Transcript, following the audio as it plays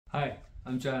Hi,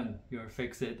 I'm John, your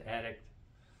Fix-It addict.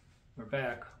 We're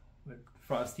back with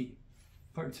Frosty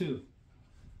Part 2.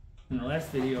 In the last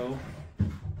video,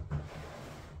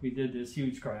 we did this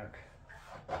huge crack.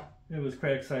 It was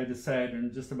cracked side to side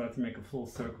and just about to make a full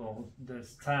circle.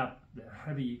 This top, the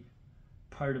heavy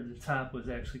part of the top was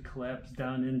actually collapsed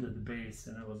down into the base,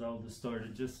 and it was all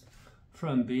distorted just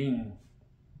from being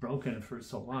broken for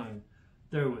so long.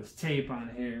 There was tape on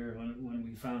here when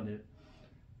we found it.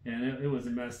 And it was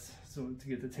a mess, so to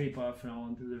get the tape off and all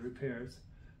and do the repairs.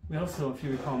 We also, if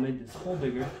you recall, made this hole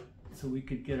bigger so we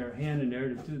could get our hand in there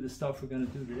to do the stuff we're going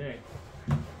to do today.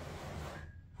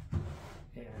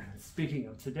 And speaking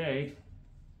of today,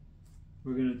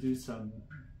 we're going to do some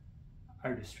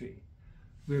artistry.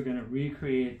 We're going to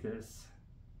recreate this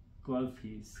glove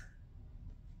piece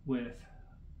with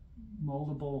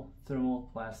moldable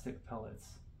thermoplastic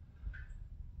pellets.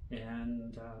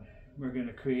 And we're going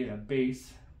to create a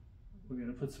base. We're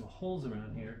going to put some holes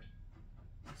around here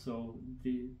so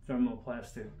the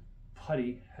thermoplastic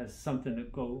putty has something to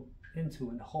go into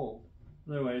and hold.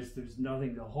 Otherwise, there's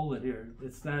nothing to hold it here.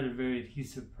 It's not a very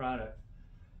adhesive product.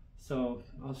 So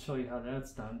I'll show you how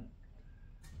that's done.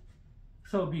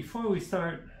 So before we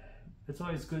start, it's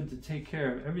always good to take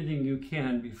care of everything you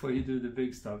can before you do the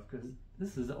big stuff, because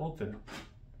this is open.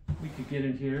 We could get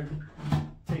in here,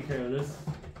 take care of this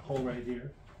hole right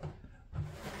here.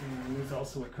 And there's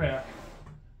also a crack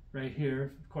right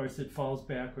here. Of course, it falls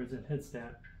backwards and hits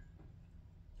that.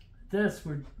 This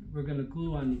we're going to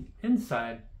glue on the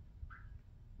inside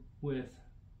with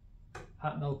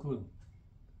hot melt glue.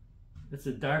 It's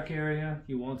a dark area.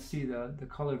 You won't see the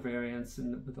color variance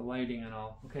with the lighting and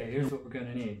all. Okay, here's what we're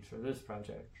going to need for this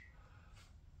project.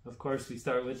 Of course, we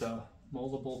start with the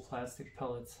moldable plastic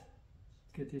pellets.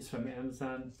 Get these from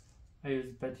Amazon. I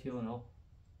use butylene.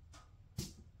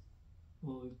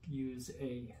 We'll use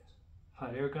a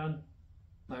hot air gun,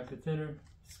 lacquer thinner,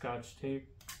 scotch tape,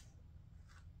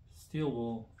 steel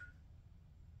wool,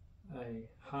 a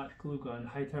hot glue gun,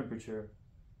 high temperature,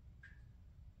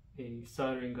 a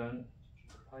soldering gun,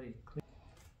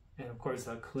 and of course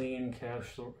a clean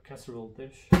casserole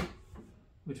dish,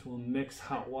 which will mix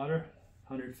hot water,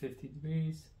 150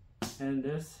 degrees, and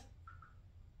this,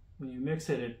 when you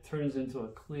mix it, it turns into a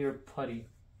clear putty,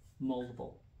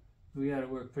 moldable. We got to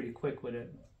work pretty quick with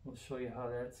it. We'll show you how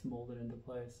that's molded into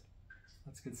place.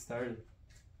 Let's get started.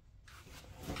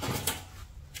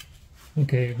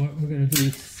 Okay, what we're going to do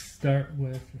is start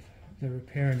with the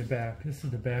repair in the back. This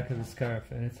is the back of the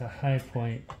scarf, and it's a high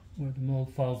point where the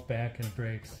mold falls back and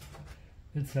breaks.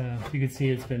 It's you can see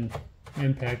it's been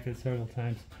impacted several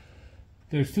times.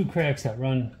 There's two cracks that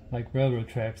run like railroad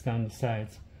tracks down the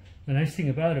sides. The nice thing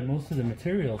about it, most of the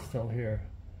material is still here.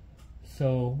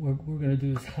 So what we're going to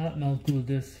do is hot melt glue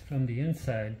this from the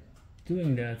inside.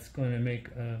 Doing that's going to make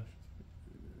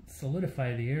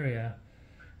solidify the area,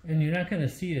 and you're not going to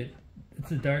see it.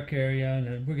 It's a dark area,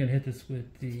 and we're going to hit this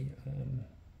with the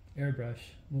airbrush.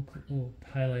 We'll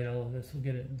highlight all of this. We'll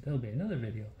get it. There'll be another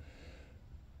video.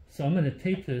 So I'm going to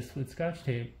tape this with scotch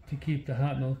tape to keep the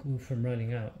hot melt glue from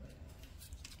running out.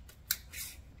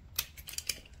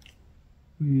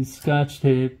 We use scotch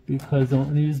tape because I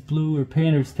don't use blue or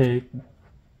painter's tape,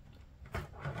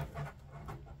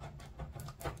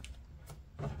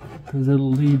 because it'll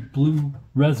leave blue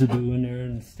residue in there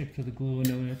and stick to the glue, and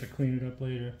then we have to clean it up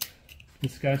later. The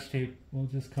scotch tape will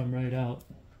just come right out.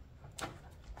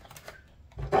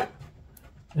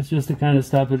 It's just to kind of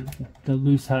stop the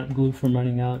loose hot glue from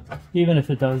running out. Even if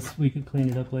it does, we could clean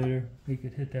it up later. We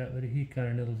could hit that with a heat gun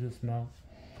and it'll just melt.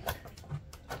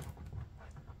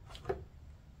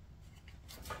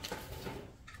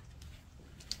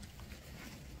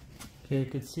 Okay, you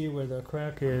can see where the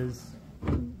crack is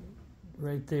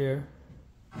right there.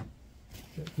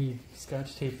 We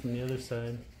scotch tape from the other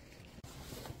side.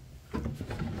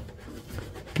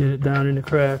 Get it down in the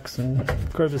cracks and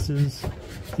crevices.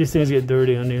 These things get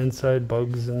dirty on the inside,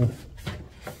 bugs and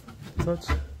such.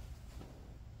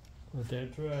 Let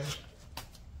that dry.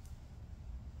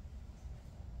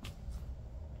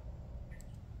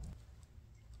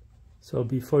 So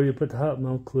before you put the hot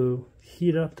melt glue,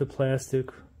 heat up the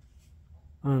plastic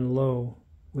on low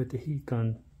with the heat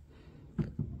gun.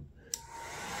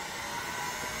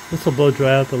 This will blow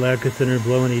dry out the lacquer thinner,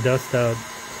 blow any dust out.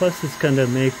 Plus it's going to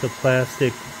make the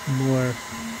plastic more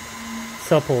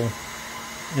supple,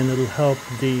 and it'll help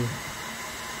the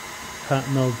hot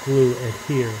melt glue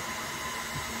adhere.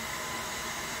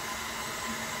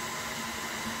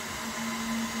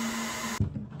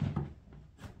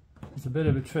 It's a bit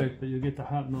of a trick, but you'll get the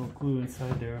hot melt glue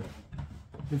inside there.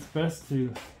 It's best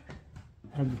to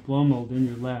have the blow mold in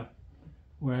your lap,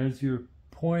 whereas you're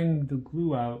pouring the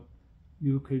glue out,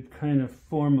 you could kind of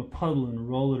form a puddle and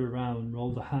roll it around,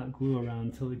 roll the hot glue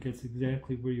around until it gets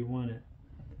exactly where you want it.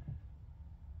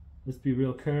 Just be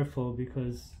real careful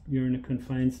because you're in a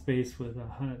confined space with a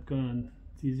hot gun.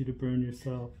 It's easy to burn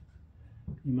yourself.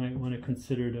 You might want to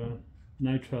consider the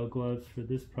nitrile gloves for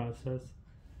this process.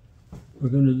 We're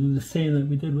going to do the same that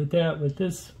we did with that with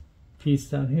this piece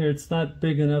down here. It's not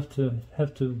big enough to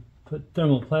have to put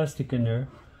thermoplastic in there.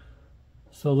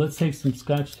 So let's take some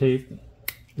Scotch tape.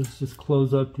 Let's just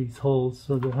close up these holes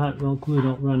so the hot glue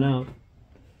don't run out.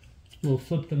 We'll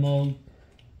flip the mold,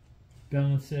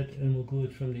 balance it, and we'll glue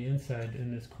it from the inside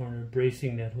in this corner,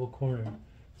 bracing that whole corner.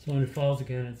 So when it falls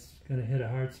again, it's going to hit a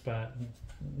hard spot and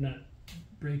not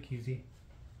break easy.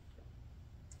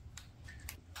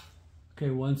 Okay,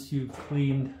 once you've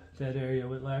cleaned that area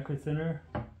with lacquer thinner,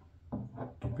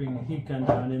 you bring the heat gun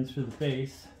down in through the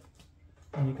base,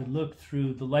 and you can look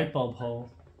through the light bulb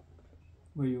hole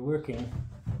where you're working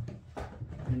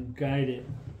and guide it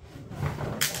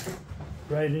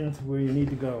right into where you need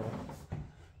to go.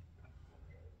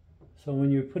 So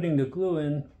when you're putting the glue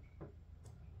in,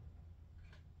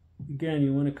 again,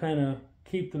 you want to kind of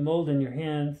keep the mold in your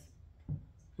hands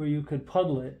where you could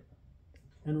puddle it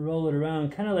and roll it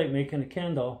around, kind of like making a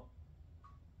candle.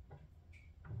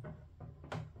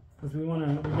 Because we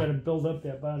got to build up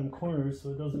that bottom corner so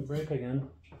it doesn't break again.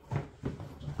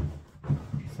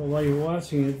 So while you're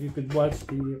watching it, you could watch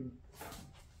the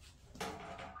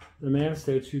mass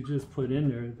that you just put in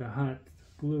there, the hot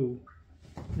glue.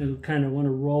 It'll kind of want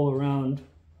to roll around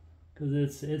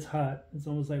because it's hot. It's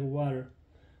almost like water.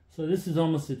 So this is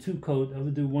almost a 2-coat. I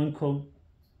would do 1 coat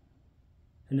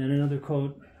and then another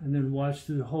coat, and then wash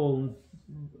through the hole and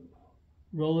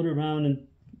roll it around and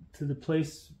to the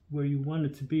place where you want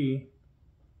it to be,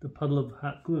 the puddle of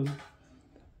hot glue.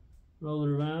 Roll it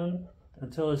around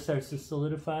until it starts to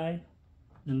solidify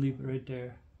and leave it right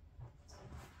there.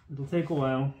 It'll take a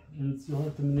while, and you'll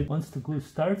have to manipulate. Once the glue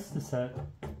starts to set,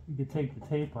 you can take the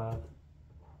tape off,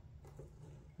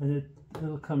 and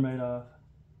it'll come right off.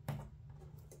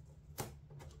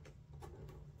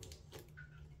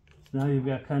 So now you've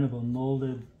got kind of a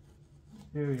molded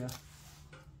area.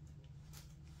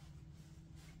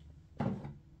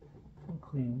 We'll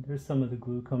clean. There's some of the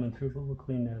glue coming through, but we'll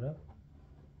clean that up.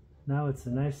 Now it's a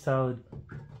nice solid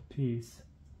piece,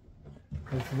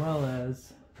 as well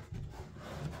as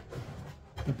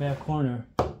the back corner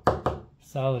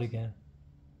solid again.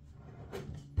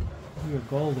 We are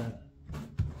golden.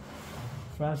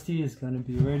 Frosty is going to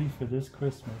be ready for this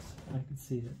Christmas. I can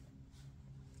see it.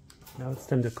 Now it's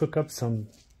time to cook up some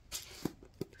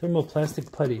thermoplastic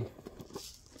putty.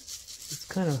 It's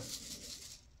kind of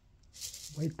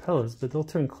white pellets, but they'll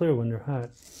turn clear when they're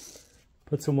hot.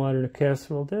 Put some water in a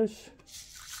casserole dish.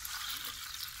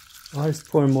 Always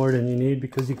pour more than you need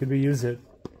because you could reuse it.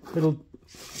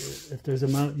 If there's an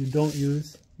amount you don't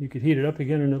use, you could heat it up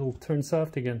again and it'll turn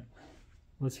soft again.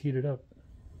 Let's heat it up.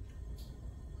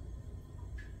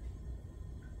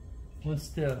 Once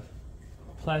the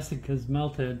plastic is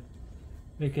melted,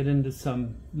 make it into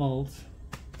some molds.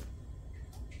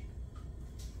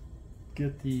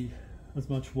 Get as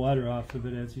much water off of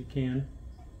it as you can.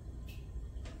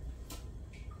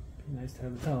 Be nice to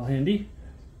have a towel handy.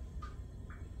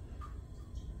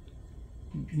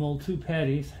 Mold 2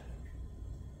 patties.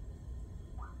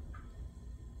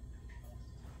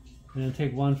 And then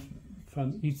take one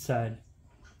from each side.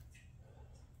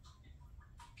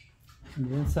 From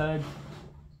the inside.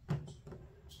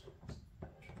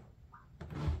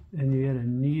 And you gotta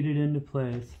knead it into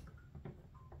place.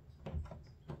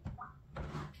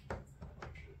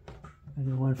 And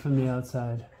then one from the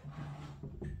outside.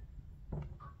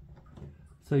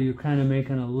 So you're kind of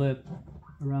making a lip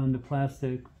around the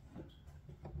plastic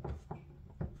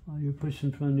while you're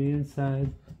pushing from the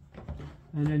inside.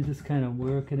 And then just kind of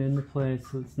work it into place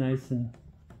so it's nice and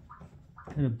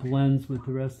kind of blends with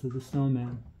the rest of the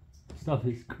snowman. Stuff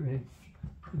is great.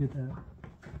 Look at that.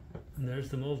 And there's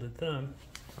the molded thumb.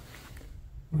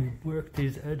 We work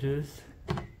these edges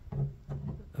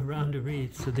around the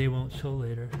wreath so they won't show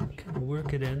later. Kind of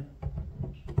work it in.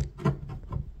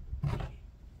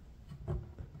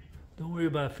 Don't worry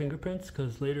about fingerprints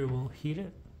because later we'll heat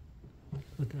it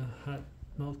with the hot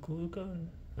melt glue gun.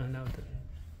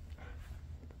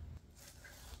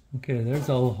 Okay, there's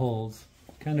all the holes.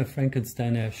 Kind of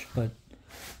Frankenstein-ish, but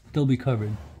they'll be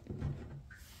covered.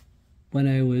 When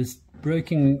I was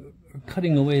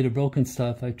cutting away the broken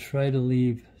stuff, I try to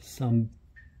leave some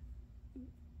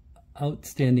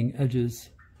outstanding edges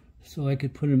so I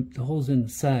could put the holes in the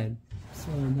side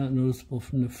so they're not noticeable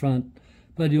from the front.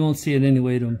 But you won't see it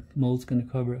anyway. The mold's going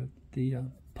to cover it. The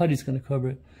putty's going to cover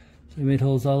it. So I made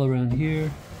holes all around here,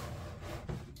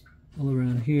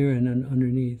 and then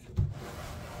underneath,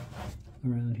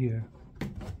 around here.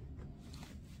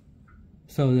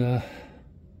 So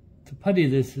to putty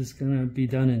this is going to be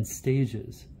done in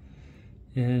stages.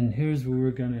 And here's where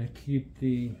we're going to keep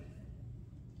the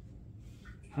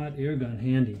hot air gun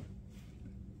handy,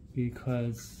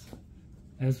 because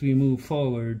as we move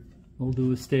forward, we'll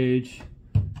do a stage,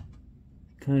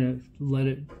 kind of let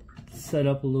it set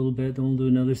up a little bit, then we'll do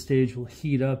another stage. We'll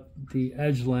heat up the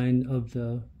edge line of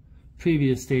the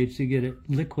previous stage to get it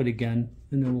liquid again,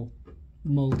 and then we'll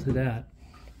mold to that.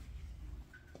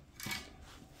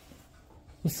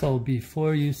 So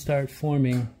before you start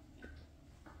forming,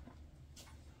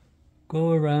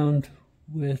 go around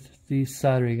with the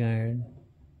soldering iron.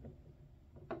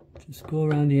 Just go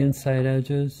around the inside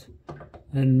edges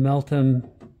and melt them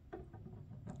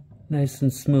nice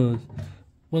and smooth.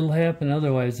 What'll happen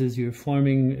otherwise is you're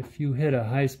forming, if you hit a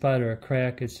high spot or a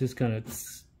crack, it's just going to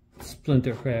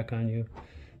splinter crack on you.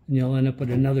 And you'll end up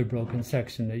with another broken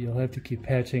section that you'll have to keep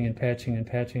patching and patching and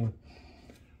patching.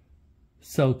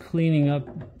 So cleaning up,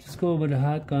 just go with a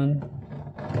hot gun,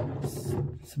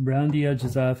 round the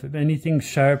edges off. If anything's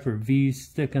sharp or V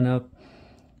sticking up,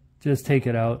 just take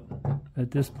it out.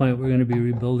 At this point, we're going to be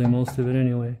rebuilding most of it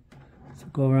anyway. So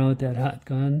go around with that hot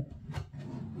gun.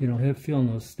 You don't have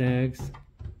feeling those snags.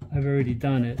 I've already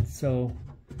done it, so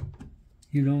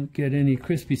you don't get any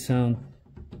crispy sound.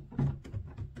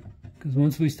 Because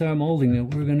once we start molding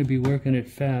it, we're going to be working it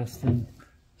fast. And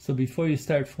so before you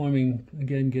start forming,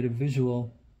 again, get a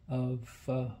visual of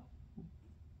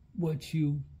what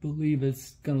you believe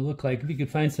it's going to look like. If you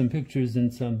could find some pictures in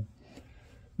some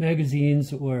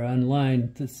magazines or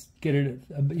online to get it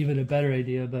even a better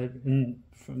idea, but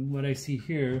from what I see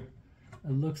here,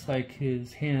 it looks like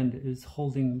his hand is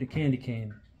holding the candy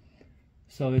cane.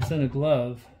 So it's in a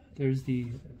glove. There's the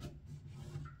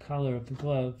collar of the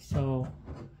glove. So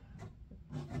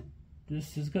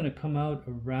this is going to come out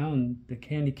around the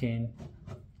candy cane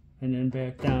and then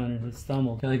back down, and his thumb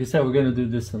will... Like I said, we're going to do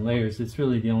this in layers. It's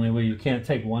really the only way. You can't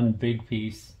take one big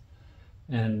piece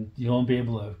and you won't be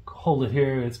able to hold it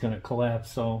here. It's going to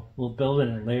collapse. So we'll build it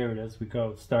and layer it as we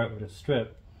go. Start with a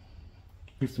strip.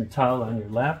 Keep some towel on your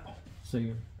lap so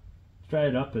you dry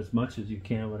it up as much as you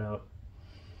can without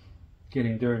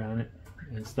getting dirt on it,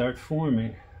 and start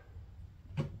forming.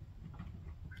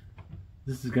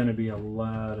 This is going to be a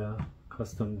lot of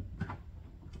custom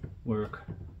work.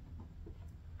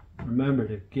 Remember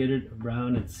to get it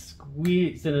around and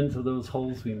squeeze it into those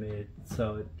holes we made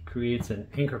so it creates an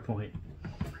anchor point.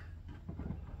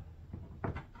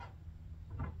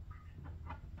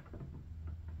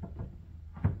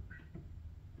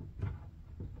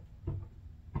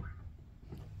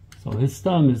 So his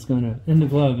thumb is going to, in the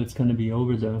glove, it's going to be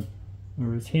over the,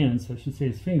 or his hands, I should say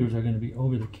his fingers are going to be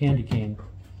over the candy cane.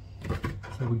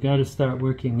 So we got to start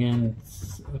working in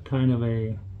a kind of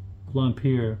a lump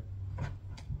here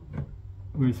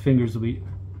where his fingers will be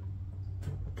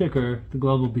thicker, the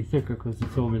glove will be thicker because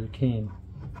it's over the cane.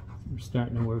 So we're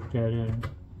starting to work that in.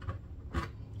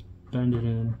 Bend it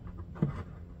in.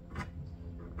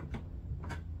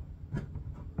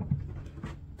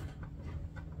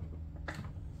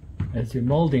 As you're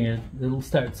molding it, it'll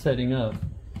start setting up,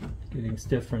 getting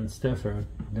stiffer and stiffer.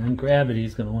 Then gravity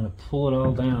is going to want to pull it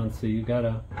all down, so you got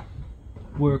to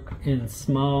work in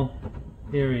small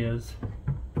areas,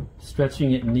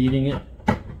 stretching it and kneading it.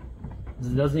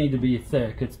 It doesn't need to be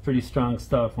thick. It's pretty strong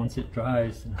stuff. Once it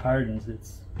dries and hardens,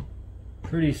 it's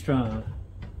pretty strong.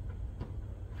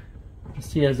 You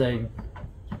see, as I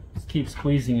just keep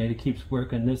squeezing it, it keeps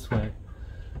working this way.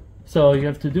 So you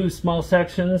have to do small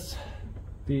sections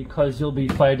because you'll be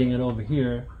fighting it over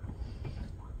here.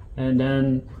 And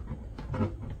then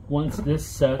once this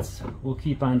sets, we'll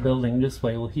keep on building this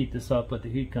way. We'll heat this up with the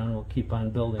heat gun. We'll keep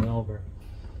on building over.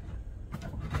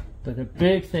 But the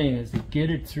big thing is to get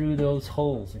it through those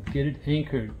holes and get it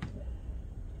anchored.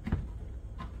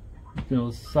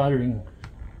 Those soldering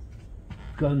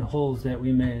gun holes that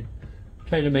we made.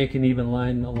 Try to make an even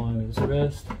line along his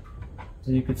wrist.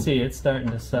 And you can see it's starting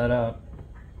to set up.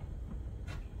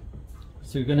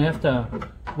 So you're going to have to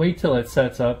wait till it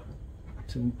sets up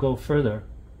to go further.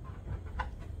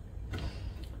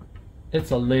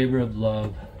 It's a labor of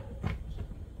love.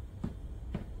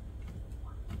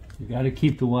 You got to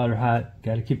keep the water hot,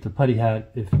 got to keep the putty hot.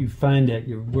 If you find that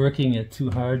you're working it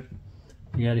too hard,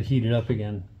 you got to heat it up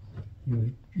again.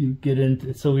 You get into,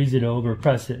 it's so easy to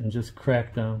overpress it and just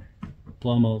crack down.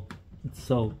 Blow mold. It's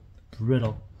so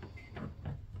brittle.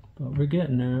 But we're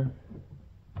getting there.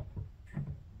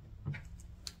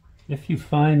 If you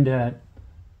find that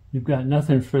you've got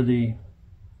nothing for the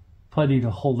putty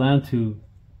to hold on to,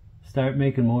 start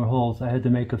making more holes. I had to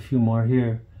make a few more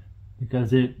here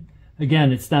because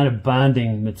again, it's not a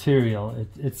bonding material.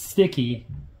 It's sticky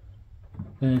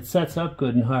and it sets up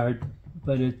good and hard,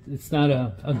 but it's not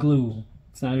a glue.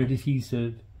 It's not an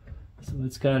adhesive. So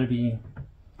it's got to be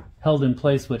held in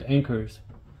place with anchors.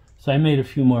 So I made a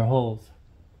few more holes.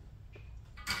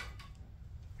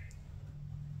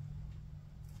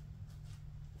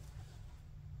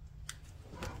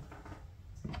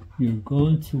 You're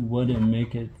going to want to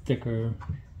make it thicker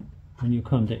when you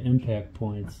come to impact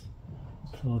points.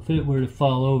 So if it were to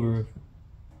fall over,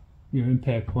 your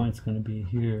impact point's going to be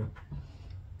here.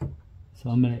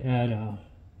 So I'm going to add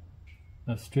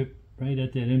a strip right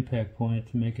at that impact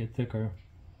point to make it thicker.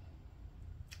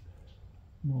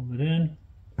 Move it in.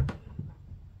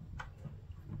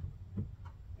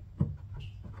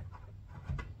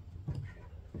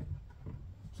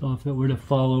 So if it were to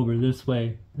fall over this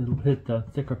way, it'll hit the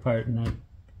thicker part and not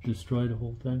destroy the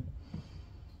whole thing.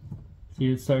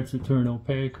 See, it starts to turn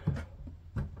opaque.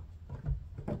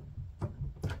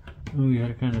 And we got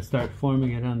to kind of start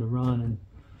forming it on the run and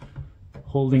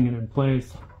holding it in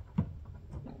place.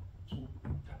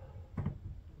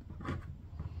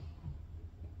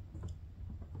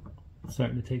 It's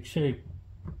starting to take shape.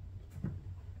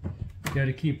 You got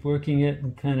to keep working it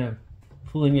and kind of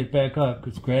pulling it back up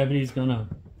because gravity's gonna,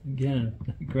 again,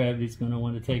 gravity's gonna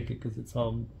want to take it because it's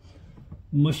all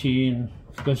mushy, and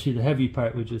especially the heavy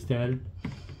part we just added.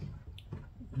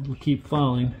 It'll keep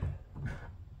falling.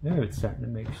 There, it's starting to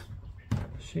make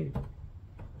shape.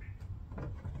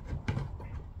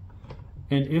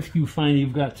 And if you find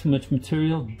you've got too much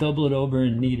material, double it over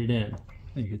and knead it in.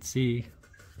 You can see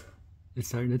it's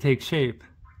starting to take shape.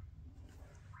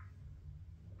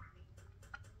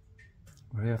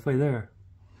 We're halfway there.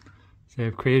 So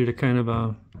I've created a kind of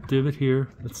a divot here.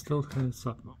 It's still kind of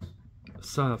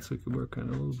soft, so we can work on it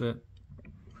a little bit.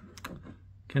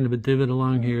 Kind of a divot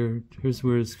along here. Here's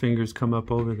where his fingers come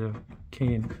up over the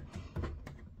cane.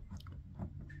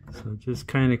 So just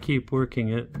kind of keep working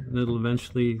it, and it'll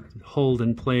eventually hold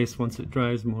in place once it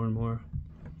dries more and more.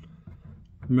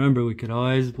 Remember,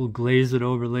 we'll glaze it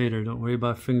over later. Don't worry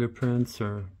about fingerprints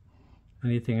or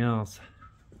anything else.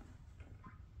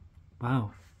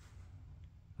 Wow,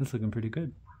 that's looking pretty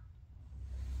good.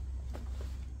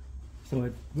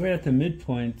 So we're at the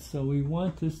midpoint, so we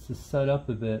want this to set up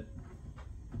a bit.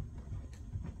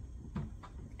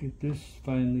 Get this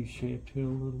finely shaped here a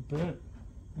little bit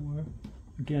more.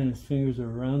 Again, his fingers are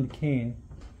around the cane,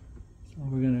 so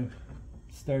we're going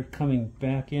to start coming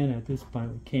back in at this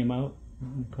point. We came out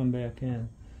and come back in.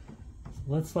 So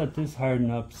let's let this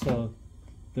harden up so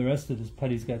the rest of this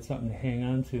putty's got something to hang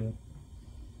on to.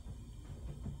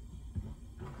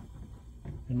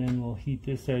 And then we'll heat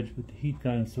this edge with the heat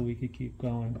gun so we could keep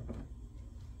going.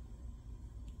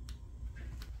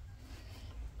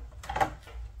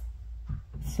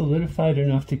 Solidified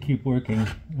enough to keep working.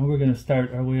 Now we're going to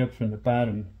start our way up from the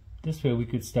bottom. This way we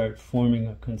could start forming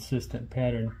a consistent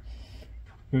pattern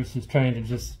versus trying to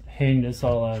just hang this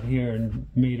all out here and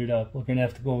mate it up. We're going to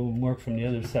have to go and work from the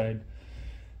other side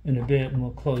in a bit, and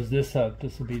we'll close this up.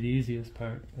 This will be the easiest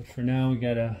part. But for now, we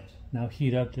got to now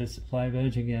heat up this live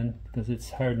edge again because it's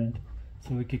hardened,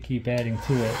 so we could keep adding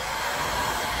to it.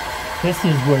 This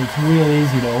is where it's real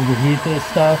easy to overheat this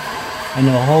stuff and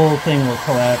the whole thing will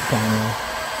collapse on you.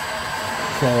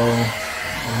 So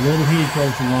a little heat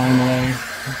goes a long way.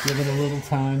 Give it a little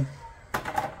time.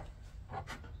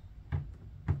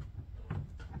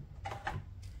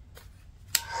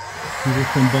 Heat it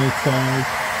from both sides.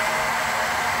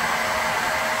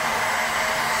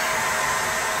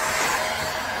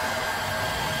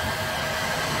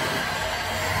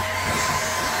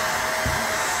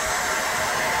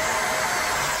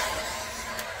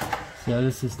 Yeah,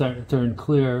 this is starting to turn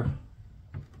clear.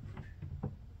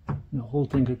 The whole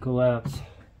thing could collapse.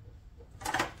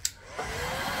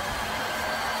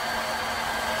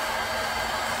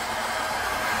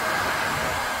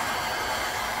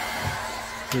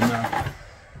 Good enough.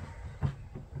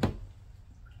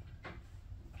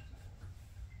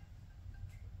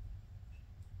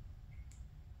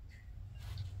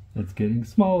 It's getting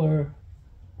smaller.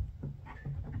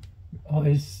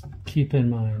 Always keep in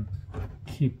mind,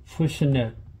 keep pushing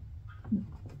that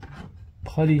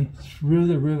putty through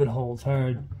the rivet holes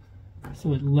hard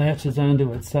so it latches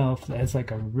onto itself as like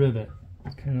a rivet,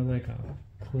 kind of like a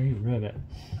clay rivet.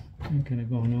 Ain't gonna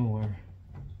go nowhere.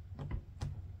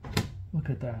 Look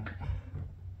at that.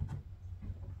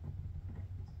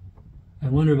 I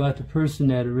wonder about the person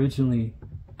that originally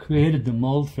created the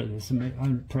mold for this.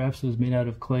 Perhaps it was made out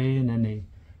of clay and then they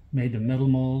made the metal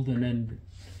mold and then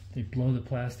they blow the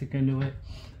plastic into it.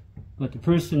 But the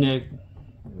person that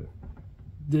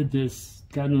did this,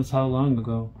 God knows how long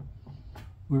ago,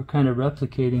 we're kind of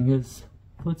replicating his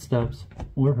footsteps,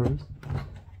 or hers.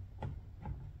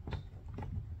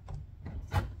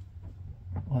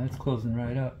 Well, that's closing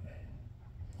right up.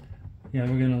 Yeah,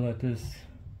 we're gonna let this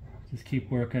just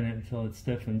keep working it until it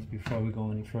stiffens before we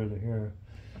go any further here.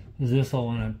 Because this will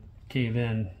want to cave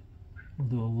in. We'll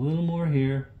do a little more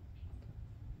here,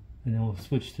 and then we'll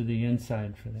switch to the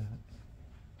inside for that.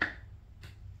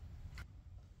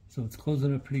 So it's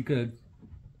closing up pretty good.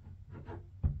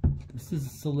 This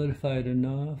is solidified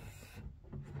enough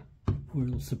where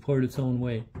it'll support its own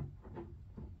weight.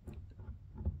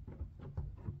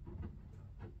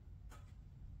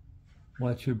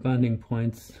 Watch your bonding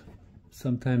points.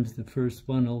 Sometimes the first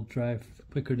one will dry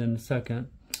quicker than the second.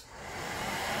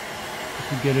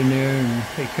 If you get in there and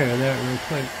take care of that real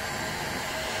quick.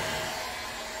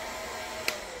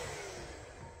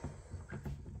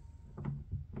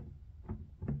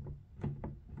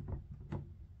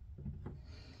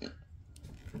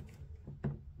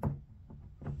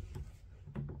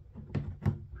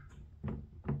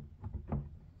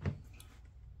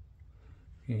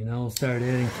 Okay, now we'll start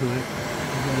adding to it.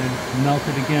 We're going to melt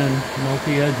it again, melt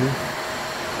the edges.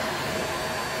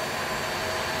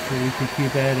 So you can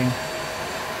keep adding.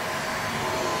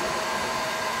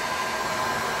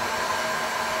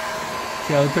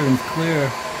 See how it turns clear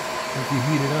as you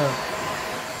heat it up.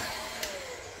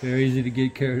 Very easy to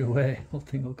get carried away. The whole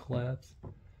thing will collapse.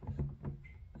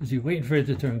 As you're waiting for it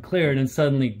to turn clear, and then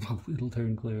suddenly it'll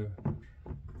turn clear.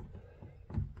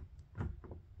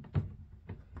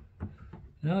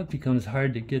 Now it becomes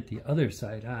hard to get the other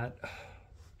side hot.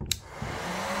 Maybe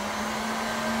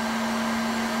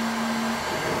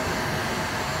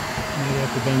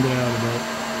have to bend it out a bit.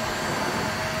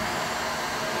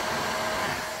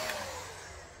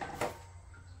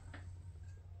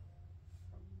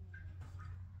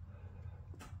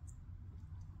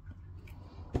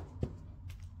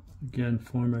 Again,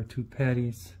 form our two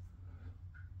patties.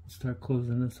 Start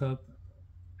closing this up.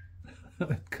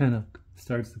 It kind of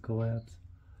starts to collapse.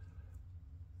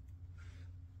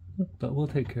 But we'll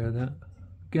take care of that.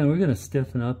 Again, we're going to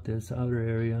stiffen up this outer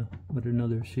area with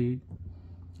another sheet.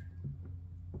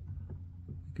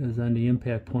 Because on the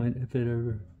impact point, if it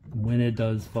ever, when it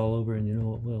does fall over, and you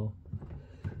know it will,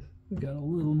 we got a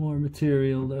little more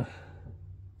material to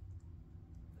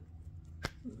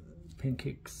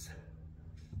pancakes.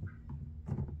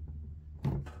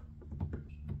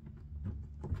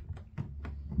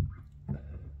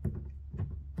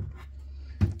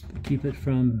 Keep it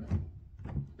from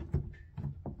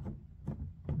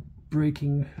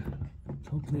breaking.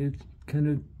 Hopefully it kind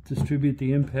of distribute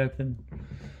the impact and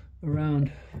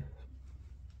around.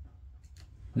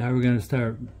 Now we're going to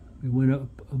start, we went up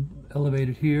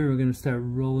elevated here, we're going to start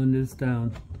rolling this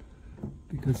down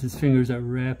because his fingers are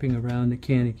wrapping around the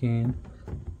candy cane.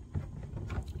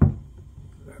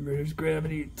 Remember, there's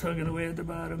gravity tugging away at the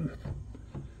bottom.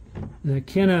 And I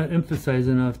cannot emphasize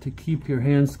enough to keep your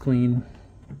hands clean,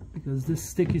 because this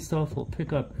sticky stuff will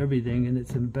pick up everything and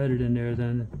it's embedded in there.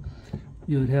 Then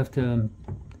you would have to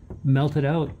melt it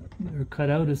out or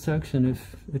cut out a section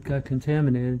if it got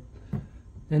contaminated.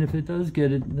 And if it does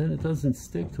get it, then it doesn't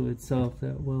stick to itself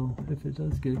that well. If it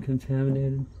does get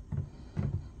contaminated,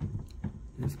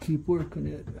 just keep working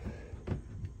it.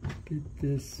 Get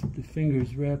this, the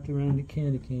fingers wrapped around the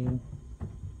candy cane.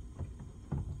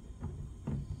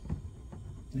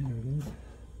 There it is.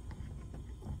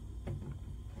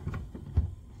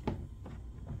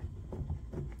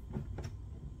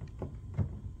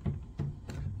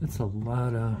 That's a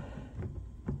lot of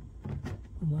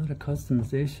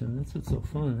customization. That's what's so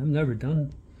fun. I've never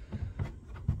done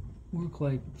work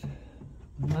like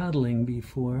modeling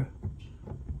before,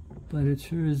 but it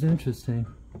sure is interesting.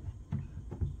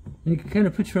 And you can kind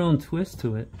of put your own twist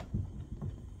to it.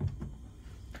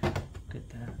 Look at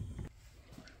that.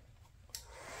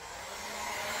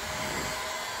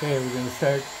 Okay, we're going to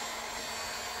start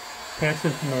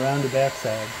patching from around the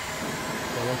backside.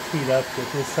 So let's heat up,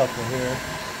 get this supple here.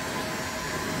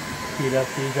 Heat up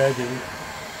these edges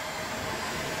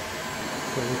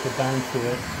so we can bond to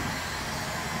it.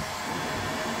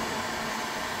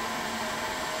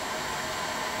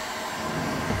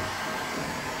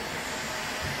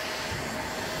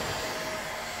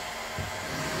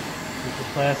 Keep the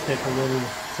plastic a little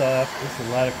soft. There's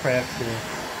a lot of cracks here.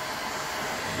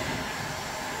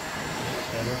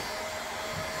 Better.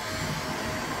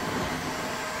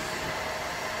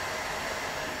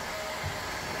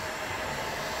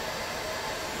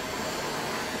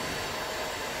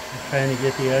 Trying to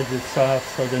get the edges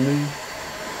soft so the new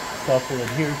stuff will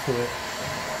adhere to it.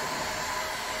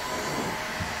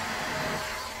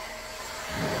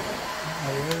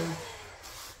 Okay.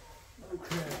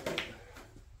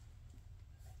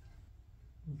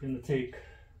 I'm gonna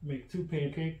make 2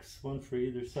 pancakes, one for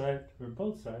either side, or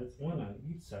both sides, one on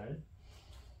each side.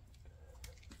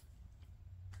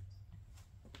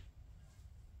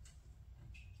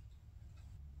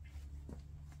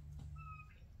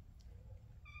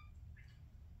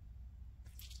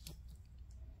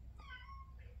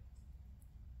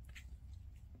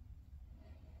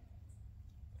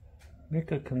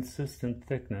 Make a consistent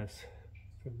thickness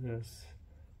for this.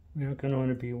 We aren't going to want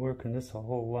to be working this a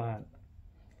whole lot.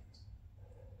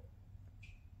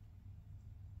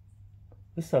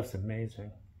 This stuff's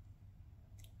amazing.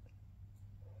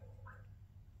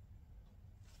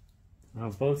 Now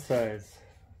both sides,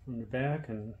 from the back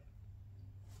and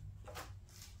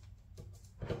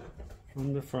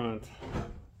from the front.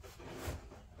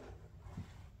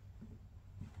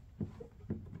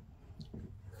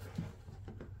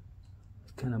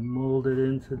 Kind of mold it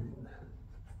into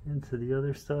the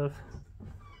other stuff.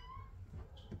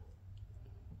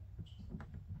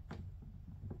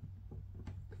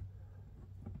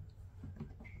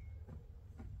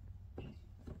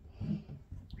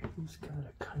 Just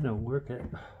gotta kind of work it.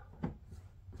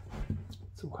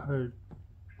 It's so hard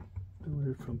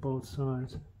doing it from both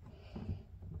sides.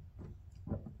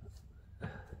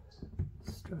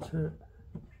 Stretch it.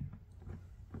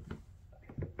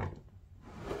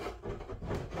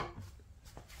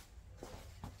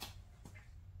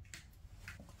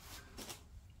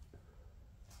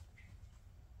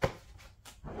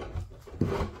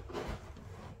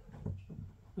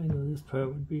 I know this part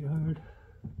would be hard,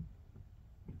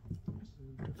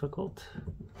 difficult.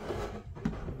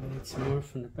 I need some more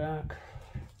from the back.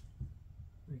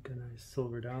 Make a nice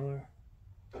silver dollar.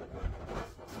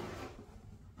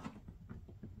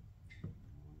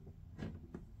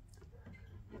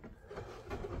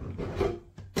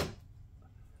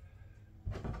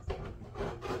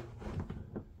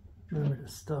 Remember the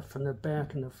stuff from the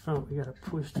back and the front, we gotta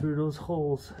push through those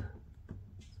holes.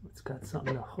 So it's got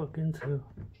something to hook into.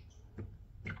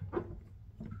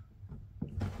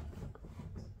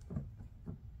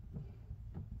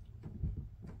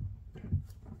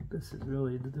 This is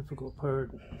really the difficult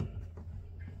part.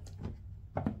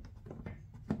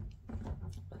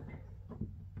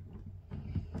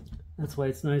 That's why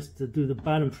it's nice to do the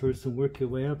bottom first and work your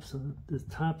way up, so the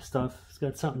top stuff has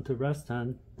got something to rest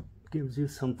on. Gives you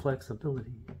some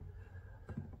flexibility.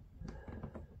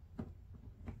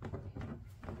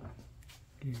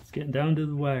 Okay, it's getting down to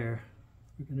the wire.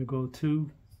 We're going to go 2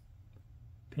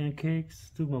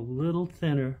 pancakes, do them a little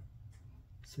thinner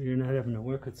so you're not having to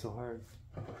work it so hard.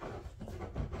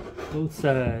 Both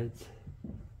sides.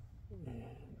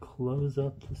 And close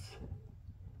up this.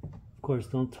 Of course,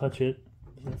 don't touch it.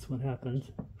 That's what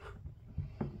happens.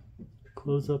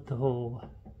 Close up the hole.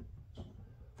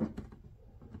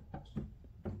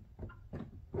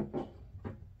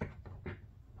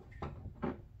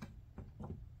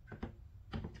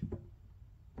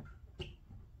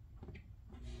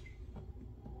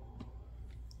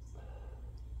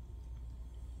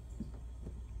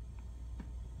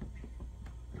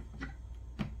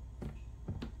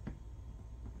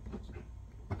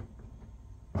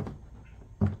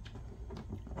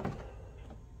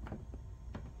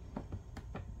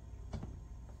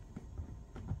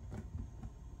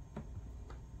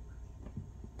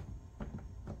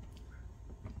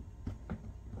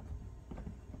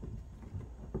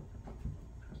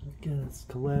 Again, it's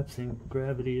collapsing.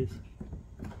 Gravity is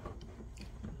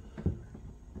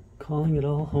calling it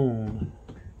all home.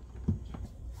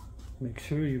 Make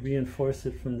sure you reinforce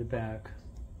it from the back.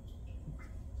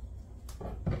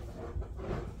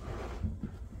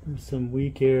 There's some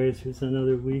weak areas. Here's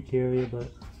another weak area,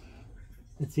 but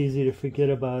it's easy to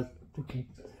forget about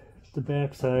the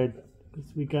back side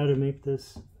because we got to make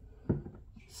this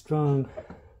strong.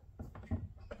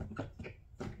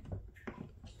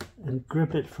 And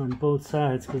grip it from both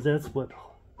sides because that's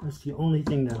the only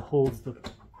thing that holds the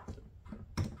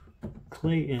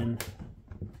clay in,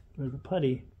 or the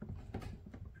putty,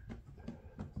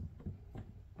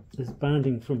 is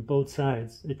bonding from both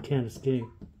sides. It can't escape.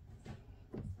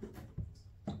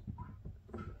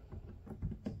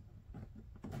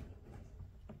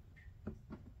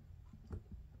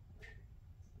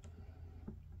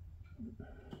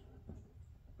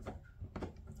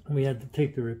 We had to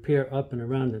take the repair up and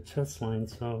around the chest line,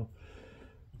 so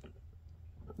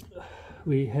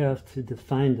we have to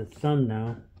define the thumb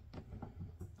now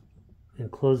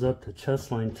and close up the chest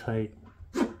line tight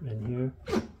in here.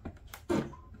 So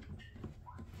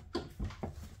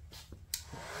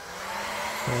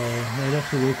I'd have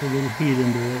to work a little heat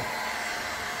into it.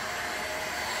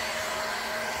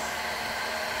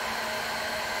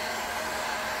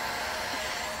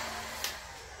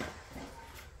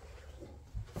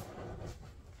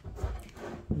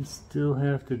 I still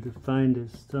have to define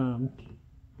this thumb.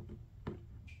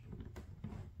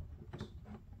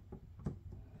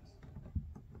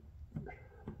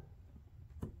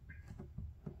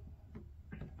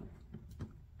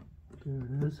 There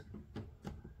it is.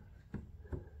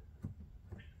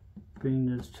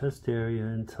 Bring this chest area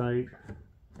in tight,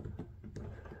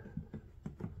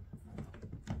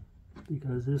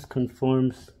 because this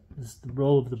conforms, this is the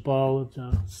roll of the ball of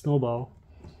the snowball.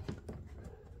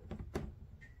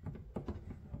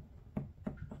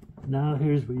 Now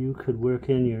here's where you could work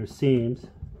in your seams,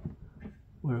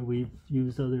 where we've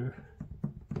used where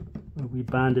we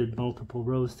bonded multiple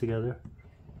rows together.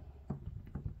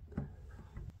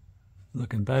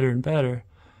 Looking better and better.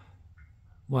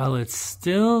 While it's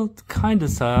still kind of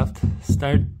soft,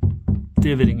 start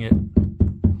divoting it,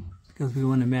 because we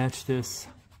want to match this.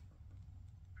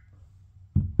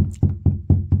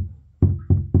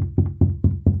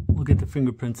 We'll get the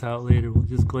fingerprints out later. We'll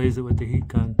just glaze it with the heat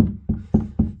gun.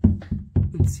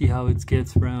 Let's see how it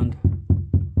gets around.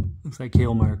 Looks like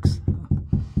hail marks.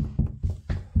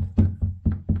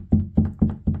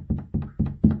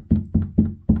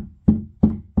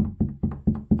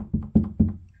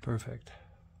 Perfect.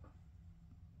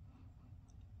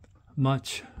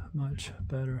 Much, much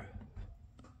better.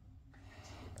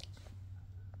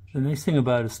 The nice thing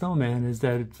about a snowman is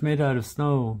that it's made out of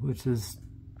snow, which is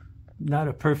not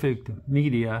a perfect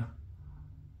media.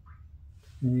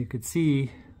 And you could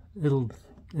see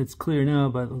it's clear now,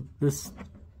 but the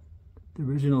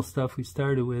original stuff we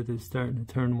started with is starting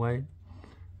to turn white.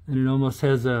 And it almost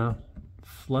has a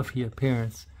fluffy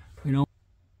appearance. And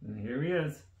here he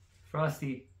is,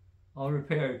 Frosty, all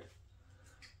repaired.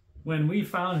 When we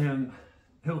found him,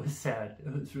 it was sad.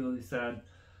 It was really sad.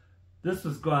 This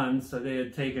was gone, so they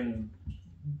had taken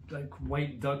like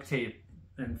white duct tape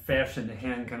and fashioned the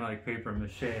hand kind of like paper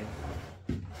mache.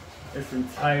 This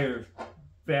entire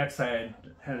backside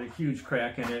had a huge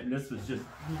crack in it, and this was just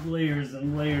layers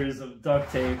and layers of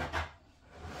duct tape.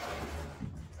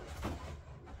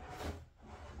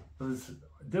 It was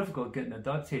difficult getting the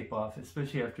duct tape off,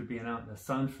 especially after being out in the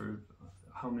sun for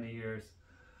how many years.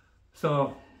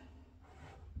 So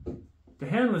the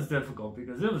hand was difficult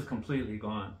because it was completely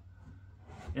gone.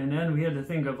 And then we had to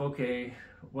think of, okay,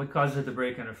 what caused it to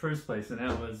break in the first place? And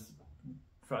that was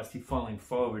Frosty falling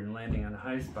forward and landing on a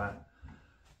high spot.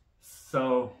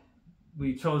 So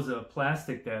we chose a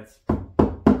plastic that's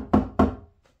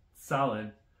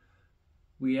solid.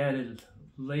 We added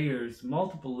layers,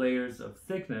 multiple layers of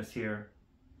thickness here.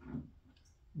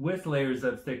 With layers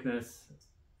of thickness,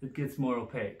 it gets more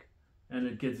opaque and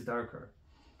it gets darker.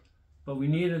 But we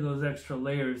needed those extra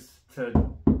layers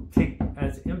to take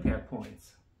as impact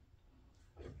points.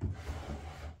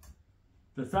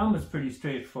 The thumb is pretty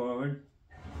straightforward.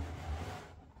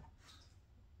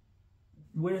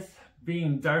 With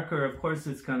being darker, of course,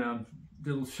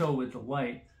 it'll show with the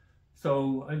light.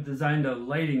 So I've designed a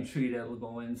lighting tree that will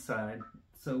go inside,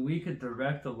 so we could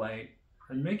direct the light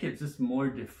and make it just more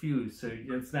diffuse, so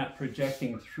it's not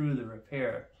projecting through the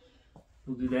repair.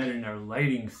 We'll do that in our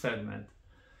lighting segment.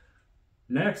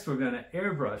 Next, we're going to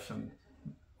airbrush them.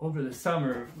 Over the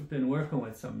summer, we've been working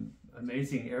with some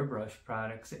amazing airbrush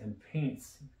products and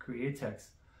paints, Createx,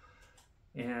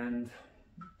 and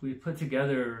we put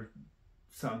together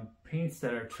some paints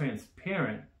that are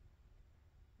transparent.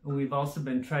 We've also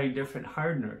been trying different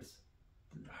hardeners.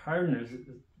 Hardeners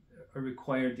are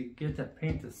required to get that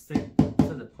paint to stick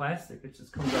to the plastic. It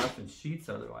just comes off in sheets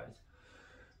otherwise.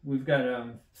 We've got a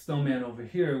snowman over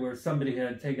here where somebody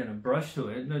had taken a brush to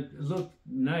it, and it looked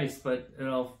nice, but it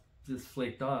all just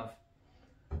flaked off.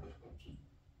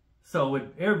 So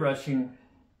with airbrushing,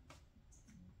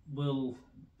 we'll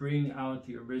bring out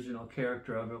the original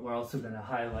character of it. We're also going to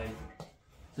highlight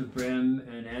the brim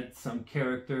and add some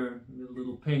character, a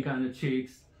little pink on the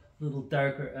cheeks, a little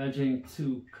darker edging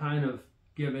to kind of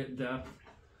give it depth.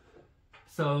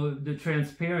 So the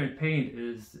transparent paint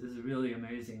is really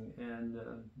amazing, and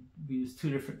we use two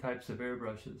different types of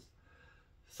airbrushes.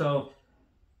 So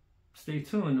stay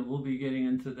tuned, we'll be getting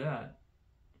into that.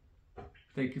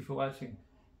 Thank you for watching.